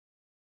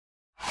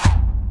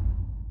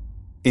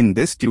In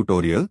this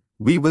tutorial,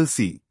 we will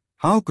see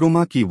how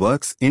CHROMA key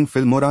works in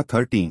Filmora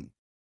 13.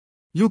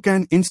 You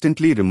can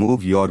instantly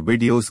remove your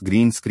video's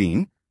green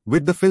screen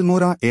with the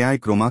Filmora AI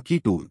CHROMA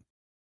key tool.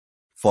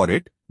 For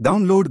it,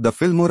 download the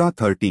Filmora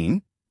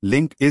 13,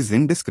 link is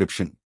in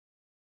description.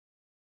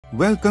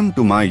 Welcome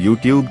to my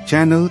YouTube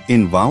channel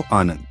in Wow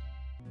Anand.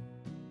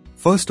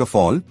 First of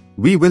all,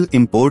 we will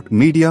import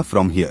media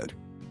from here.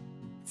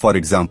 For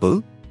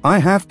example, I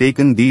have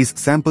taken these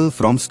sample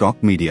from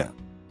stock media.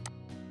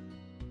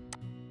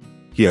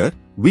 Here,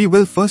 we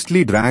will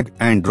firstly drag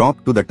and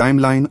drop to the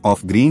timeline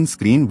of green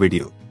screen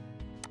video.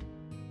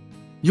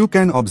 You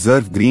can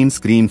observe green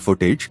screen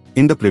footage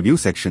in the preview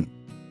section.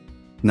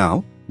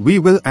 Now, we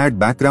will add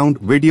background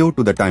video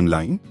to the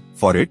timeline.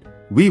 For it,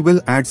 we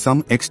will add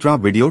some extra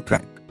video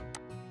track.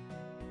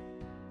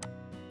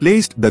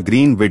 Placed the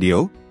green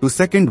video to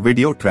second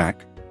video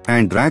track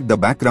and drag the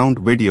background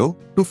video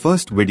to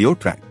first video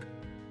track.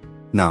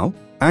 Now,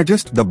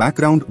 adjust the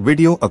background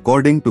video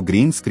according to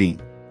green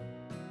screen.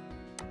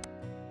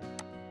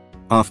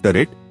 After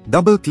it,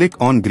 double-click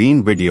on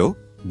green video,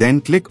 then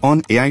click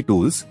on AI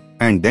tools,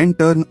 and then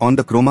turn on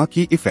the CHROMA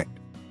key effect.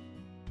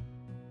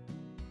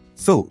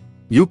 So,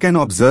 you can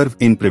observe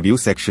in preview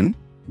section,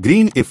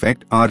 green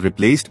effect are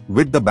replaced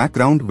with the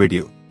background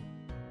video.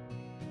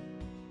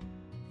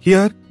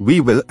 Here, we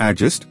will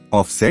adjust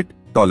offset,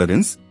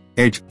 tolerance,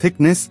 edge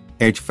thickness,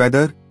 edge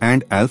feather,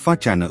 and alpha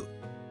channel.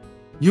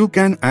 You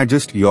can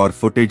adjust your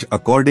footage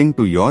according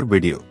to your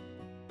video.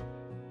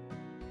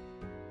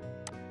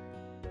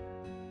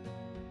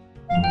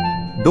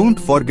 Don't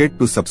forget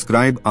to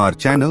subscribe our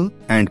channel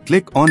and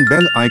click on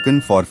bell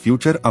icon for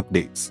future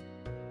updates.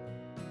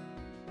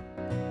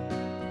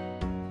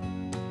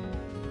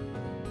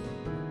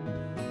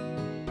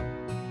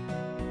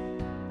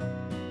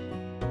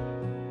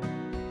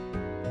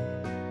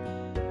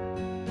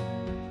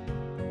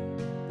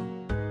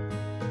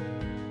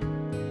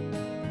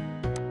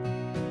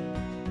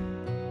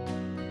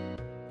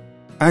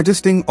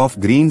 Adjusting of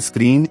green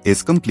screen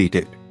is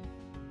completed.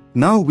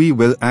 Now we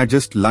will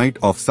adjust light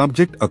of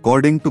subject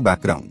according to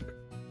background.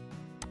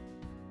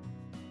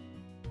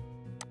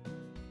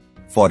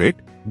 For it,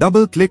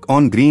 double-click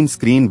on green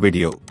screen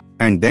video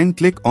and then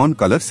click on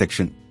color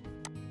section.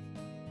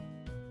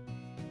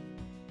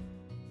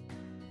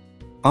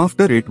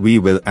 After it, we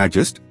will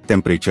adjust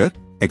temperature,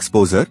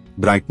 exposure,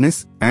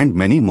 brightness, and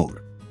many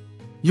more.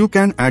 You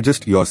can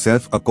adjust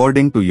yourself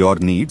according to your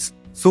needs,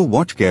 so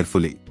watch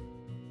carefully.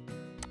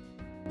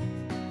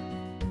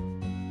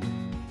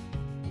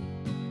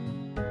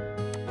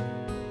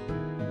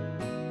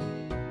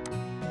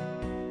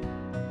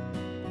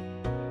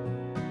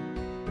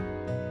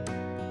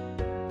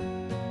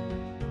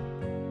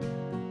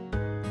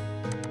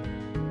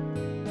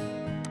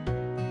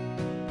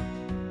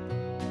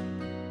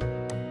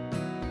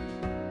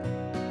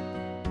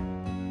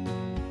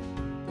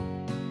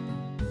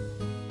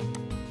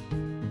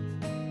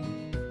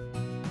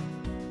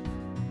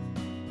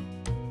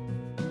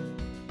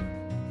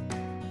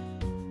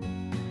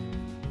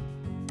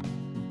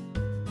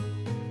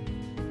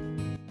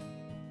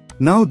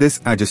 Now this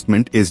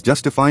adjustment is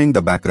justifying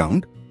the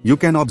background, you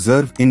can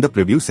observe in the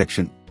preview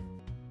section.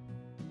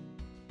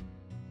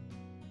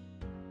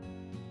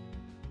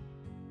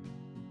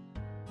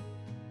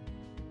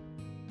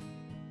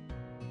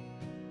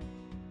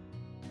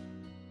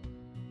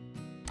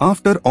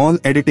 After all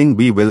editing,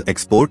 we will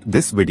export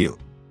this video.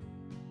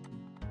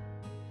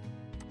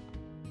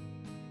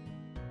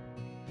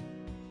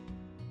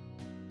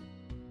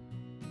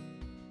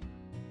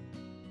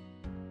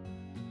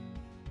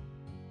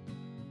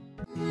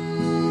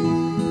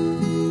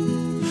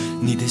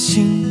 你的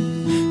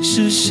心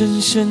是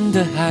深深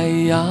的海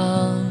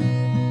洋，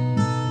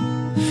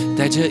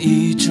带着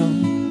一种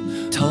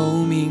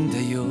透明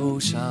的忧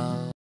伤。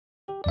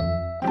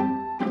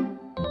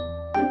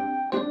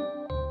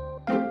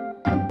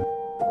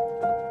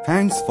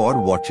Thanks for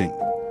watching.